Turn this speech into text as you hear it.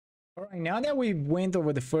All right, now that we went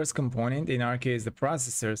over the first component, in our case, the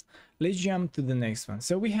processors, let's jump to the next one.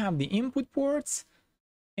 So we have the input ports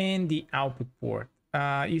and the output port.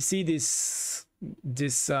 You see this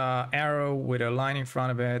arrow with a line in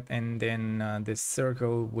front of it, and then this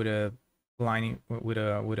circle with a line with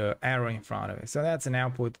a arrow in front of it. So that's an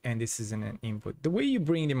output, and this is an input. The way you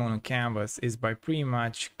bring them on a canvas is by pretty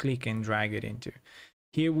much click and drag it into.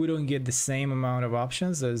 Here we don't get the same amount of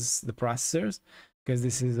options as the processors, because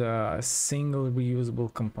this is a single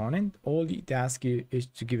reusable component. All you ask you is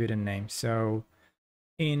to give it a name. So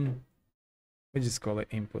we just call it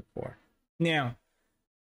input port. Now,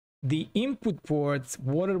 the input ports,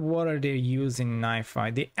 what are they used in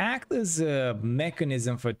NiFi? They act as a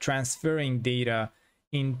mechanism for transferring data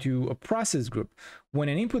into a process group. When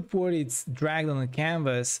an input port is dragged on the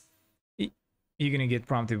canvas, you're gonna get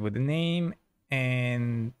prompted with the name,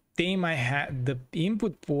 and they might have the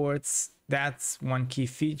input ports. That's one key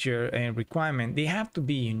feature and requirement. They have to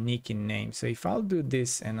be unique in name. So if I'll do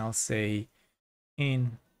this and I'll say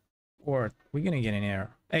in port, we're gonna get an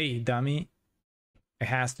error. Hey, dummy, it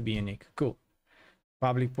has to be unique. Cool.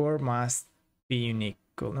 Public port must be unique.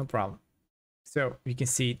 Cool, no problem. So you can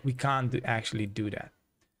see we can't actually do that.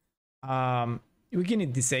 We can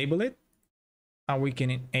disable it, we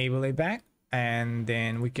can enable it back, and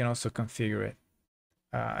then we can also configure it.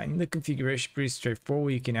 In the configuration, pretty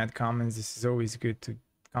straightforward. You can add comments. This is always good to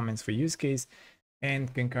comments for use case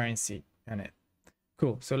and concurrency on it.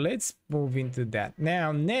 Cool. So let's move into that.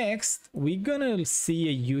 Now, next, we're gonna see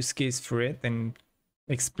a use case for it and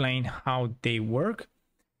explain how they work.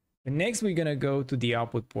 And next, we're gonna go to the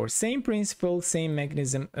output port. Same principle, same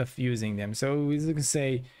mechanism of using them. So we can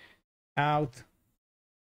say out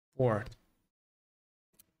port.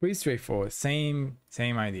 Pretty straightforward. Same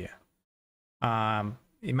idea.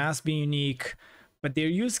 It must be unique, but their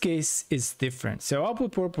use case is different. So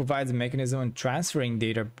output port provides a mechanism on transferring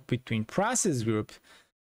data between process groups,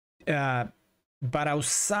 but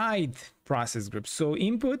outside process groups. So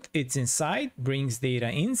input, it's inside, brings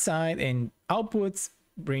data inside, and outputs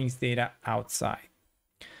brings data outside.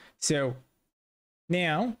 So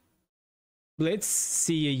now let's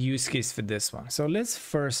see a use case for this one. So let's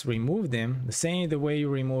first remove them. The way you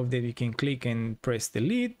remove them, you can click and press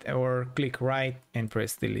delete, or click right and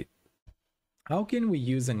press delete. How can we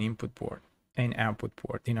use an input port and output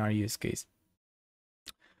port in our use case?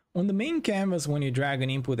 On the main canvas, when you drag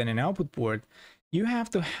an input and an output port, you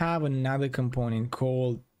have to have another component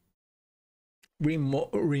called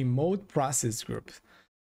remote process groups.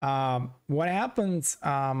 What happens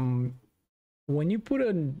when you put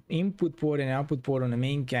an input port and output port on the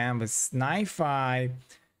main canvas, NiFi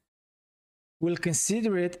will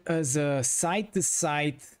consider it as a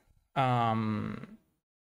site-to-site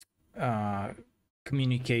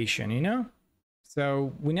communication, you know?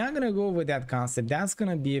 So we're not gonna go over that concept. That's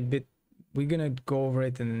gonna be a bit, we're gonna go over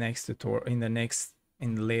it in the next tutorial, in the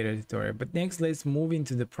later tutorial. But next, let's move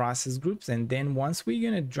into the process groups, and then once we're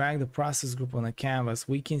gonna drag the process group on the canvas,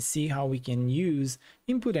 we can see how we can use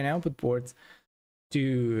input and output ports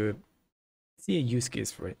to see a use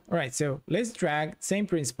case for it. All right, so let's drag, same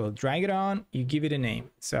principle, drag it on, you give it a name.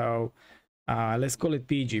 So let's call it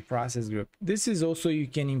PG, process group. This is also, you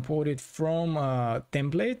can import it from a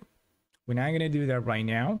template. We're not gonna do that right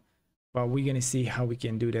now, but we're gonna see how we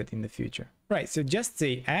can do that in the future. Right, so just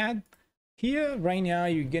say add. Here right now,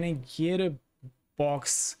 you're gonna get a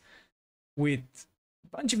box with a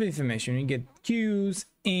bunch of information. You get queues,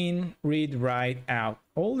 in, read, write, out.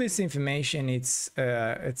 All this information,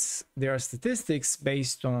 there are statistics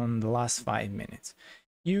based on the last 5 minutes.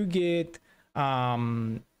 You get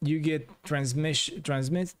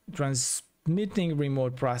transmitting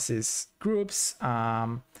remote process groups,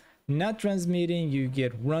 not transmitting, you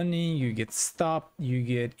get running, you get stopped, you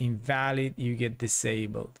get invalid, you get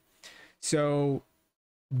disabled. So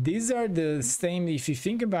these are the same. If you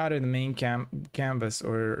think about it, the main canvas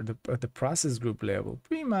or the process group level,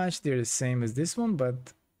 pretty much they're the same as this one,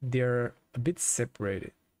 but they're a bit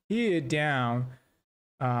separated. Here down,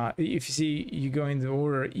 if you see, you go in the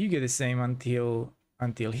order, you get the same until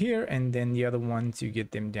here, and then the other ones, you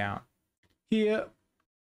get them down. Here,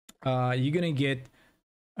 you're gonna get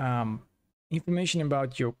information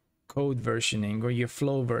about your code versioning or your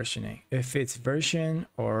flow versioning, if it's version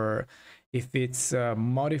or if it's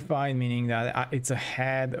modified, meaning that it's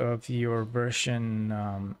ahead of your version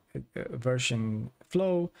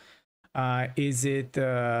flow. Is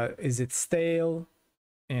it stale?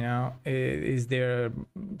 You know, is there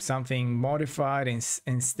something modified in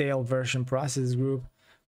stale version process group,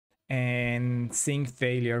 and sync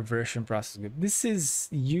failure version process group? This is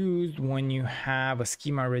used when you have a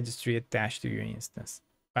schema registry attached to your instance.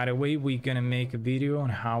 By the way, we're gonna make a video on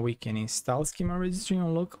how we can install schema registry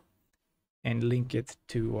on local and link it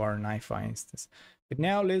to our NiFi instance. But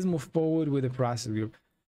now let's move forward with the process group.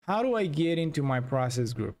 How do I get into my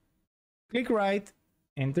process group? Click right,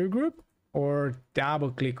 enter group, or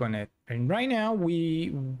double click on it. And right now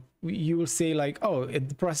you will say like, oh,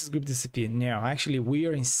 the process group disappeared. No, actually we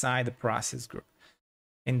are inside the process group.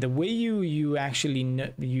 And the way you actually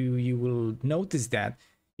you will notice that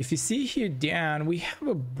if you see here down, we have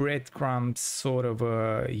a breadcrumb sort of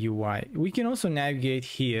a UI. We can also navigate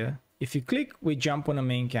here. If you click, we jump on the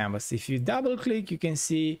main canvas. If you double click, you can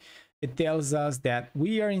see it tells us that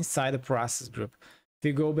we are inside the process group. If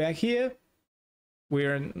you go back here,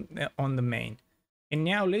 we're on the main. And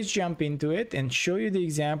now let's jump into it and show you the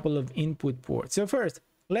example of input port. So first,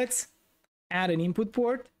 let's add an input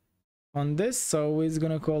port on this. So we're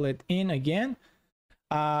gonna call it in again.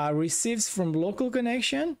 Receives from local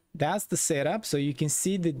connection. That's the setup. So you can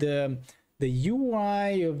see that the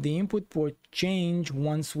UI of the input port change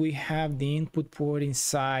once we have the input port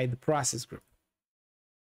inside the process group.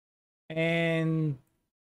 And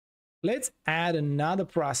let's add another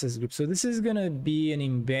process group. So this is going to be an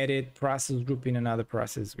embedded process group in another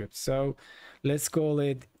process group. So let's call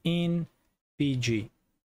it in PG.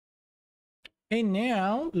 And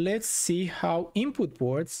now let's see how input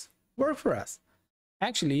ports work for us.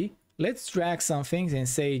 Actually, let's drag some things and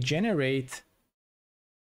say generate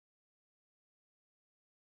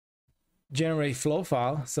flow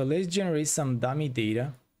file. So let's generate some dummy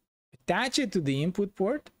data, attach it to the input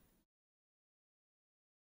port.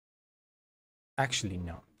 Actually,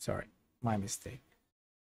 no, sorry, my mistake.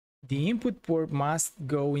 The input port must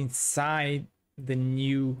go inside the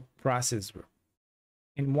new process group.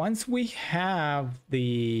 And once we have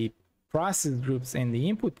the process groups and the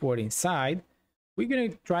input port inside, we're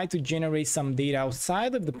going to try to generate some data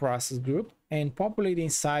outside of the process group and populate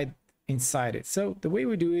inside it. So the way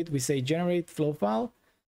we do it, we say generate flow file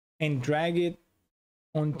and drag it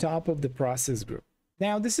on top of the process group.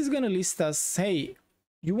 Now this is going to list us, hey,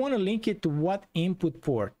 you want to link it to what input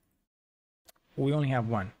port? We only have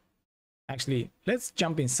one. Actually, let's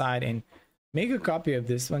jump inside and make a copy of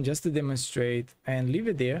this one just to demonstrate and leave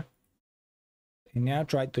it there. And now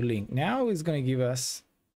try to link. Now it's going to give us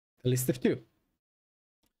a list of two.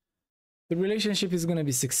 The relationship is going to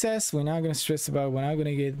be success. We're not going to stress about, we're not going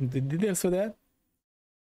to get into details for that.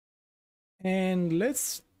 And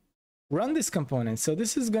let's run this component. So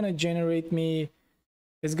this is going to generate me,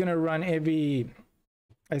 it's going to run every,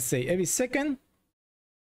 let's say every second.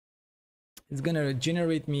 It's going to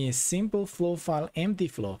generate me a simple flow file, empty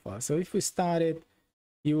flow file. So if we start it,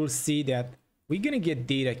 you will see that we're going to get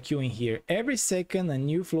data queuing here. Every second, a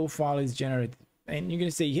new flow file is generated. And you're going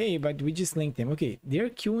to say, hey, but we just linked them. Okay, they're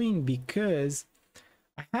queuing because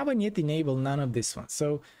I haven't yet enabled none of this one.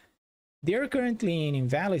 So they're currently in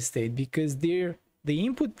invalid state because the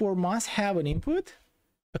input port must have an input,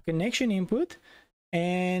 a connection input,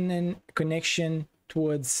 and a connection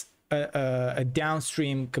towards a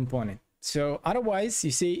downstream component. So otherwise,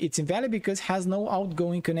 you see it's invalid because it has no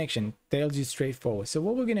outgoing connection. Tells you straightforward. So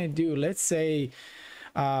what we're going to do, let's say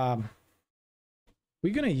we're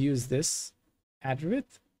going to use this attribute,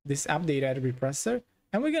 this update attribute processor,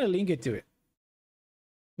 and we're going to link it to it.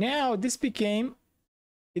 Now this became,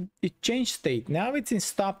 it changed state. Now it's in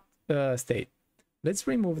stop state. Let's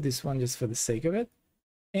remove this one just for the sake of it.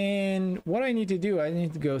 And what I need to do, I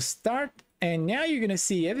need to go start. And now you're going to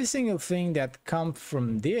see every single thing that comes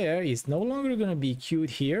from there is no longer going to be queued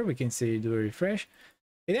here. We can say do a refresh.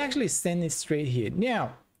 It actually sends it straight here.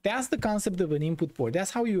 Now, that's the concept of an input port. That's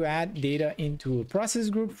how you add data into a process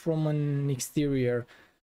group from an exterior,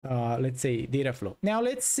 let's say, data flow. Now,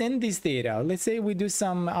 let's send this data. Let's say we do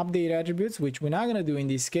some update attributes, which we're not going to do in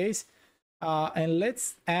this case. And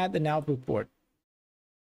let's add an output port.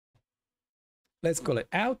 Let's call it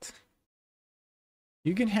out.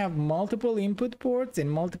 You can have multiple input ports and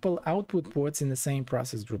multiple output ports in the same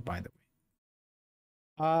process group, by the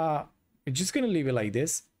way. We're just going to leave it like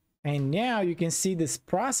this. And now you can see this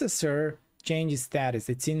processor changes status.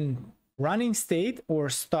 It's in running state or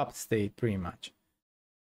stopped state, pretty much.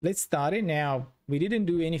 Let's start it. Now, we didn't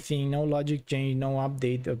do anything, no logic change, no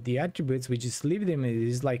update of the attributes. We just leave them. It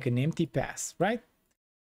is like an empty pass, right?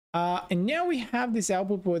 And now we have this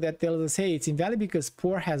output port that tells us, hey, it's invalid because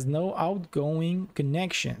port has no outgoing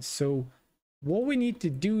connection. So what we need to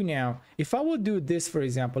do now, if I will do this, for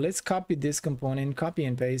example, let's copy this component, copy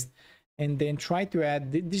and paste, and then try to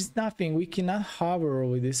add, there's nothing, we cannot hover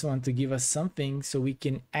over this one to give us something so we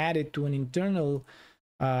can add it to an internal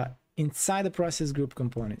inside the process group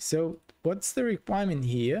component. So what's the requirement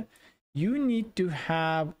here? You need to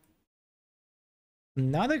have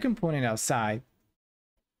another component outside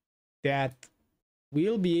that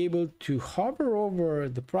will be able to hover over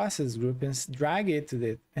the process group and drag it to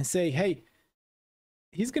it and say, hey,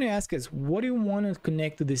 he's going to ask us, what do you want to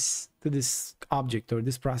connect to this object or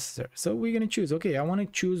this processor? So we're going to choose, okay, I want to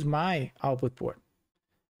choose my output port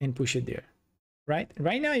and push it there.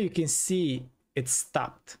 Right now you can see it's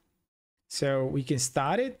stopped. So we can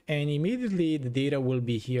start it and immediately the data will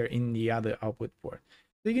be here in the other output port.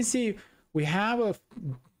 So you can see we have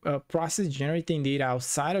a process generating data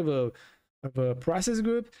outside of a process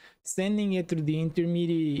group, sending it through the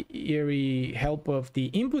intermediary help of the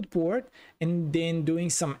input port, and then doing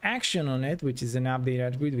some action on it, which is an update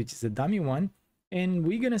attribute, which is a dummy one. And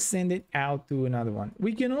we're going to send it out to another one.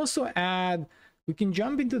 We can also add, we can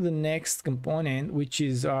jump into the next component, which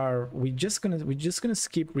is we're just gonna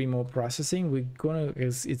skip remote processing.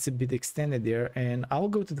 It's a bit extended there, and I'll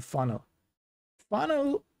go to the funnel.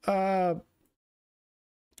 Funnel,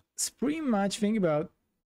 it's pretty much think about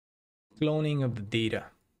cloning of the data.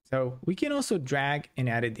 So we can also drag and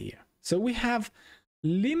add it here. So we have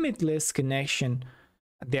limitless connection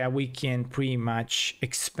that we can pretty much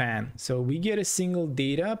expand. So we get a single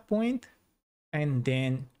data point, and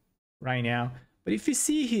then right now, but if you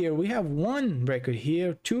see here, we have one record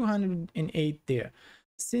here, 208 there.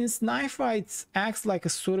 Since NiFi acts like a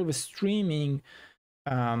sort of a streaming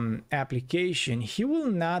application, he will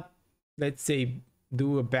not, let's say,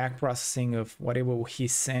 do a back processing of whatever he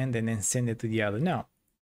sent and then send it to the other. No.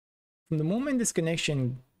 From the moment this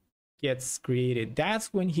connection gets created,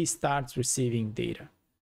 that's when he starts receiving data.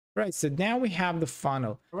 Right, so now we have the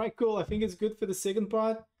funnel. All right, cool. I think it's good for the second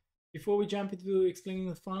part. Before we jump into explaining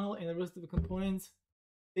the funnel and the rest of the components,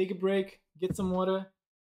 take a break, get some water,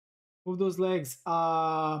 move those legs.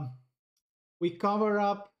 We cover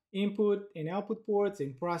up input and output ports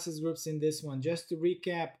and process groups in this one. Just to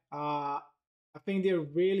recap, I think they're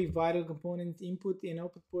really vital components. Input and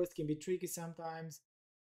output ports can be tricky sometimes,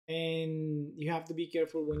 and you have to be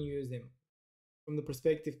careful when you use them. From the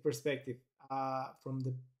from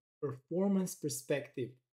the performance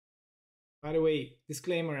perspective. By the way,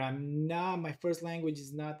 disclaimer, my first language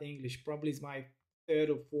is not English, probably is my third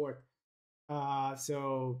or fourth.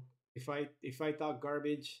 So if I talk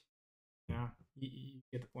garbage, yeah, you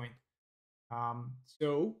get the point.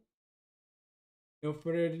 So no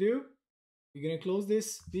further ado, we're gonna close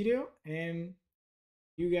this video and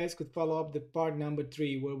you guys could follow up the part number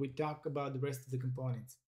 3 where we talk about the rest of the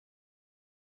components.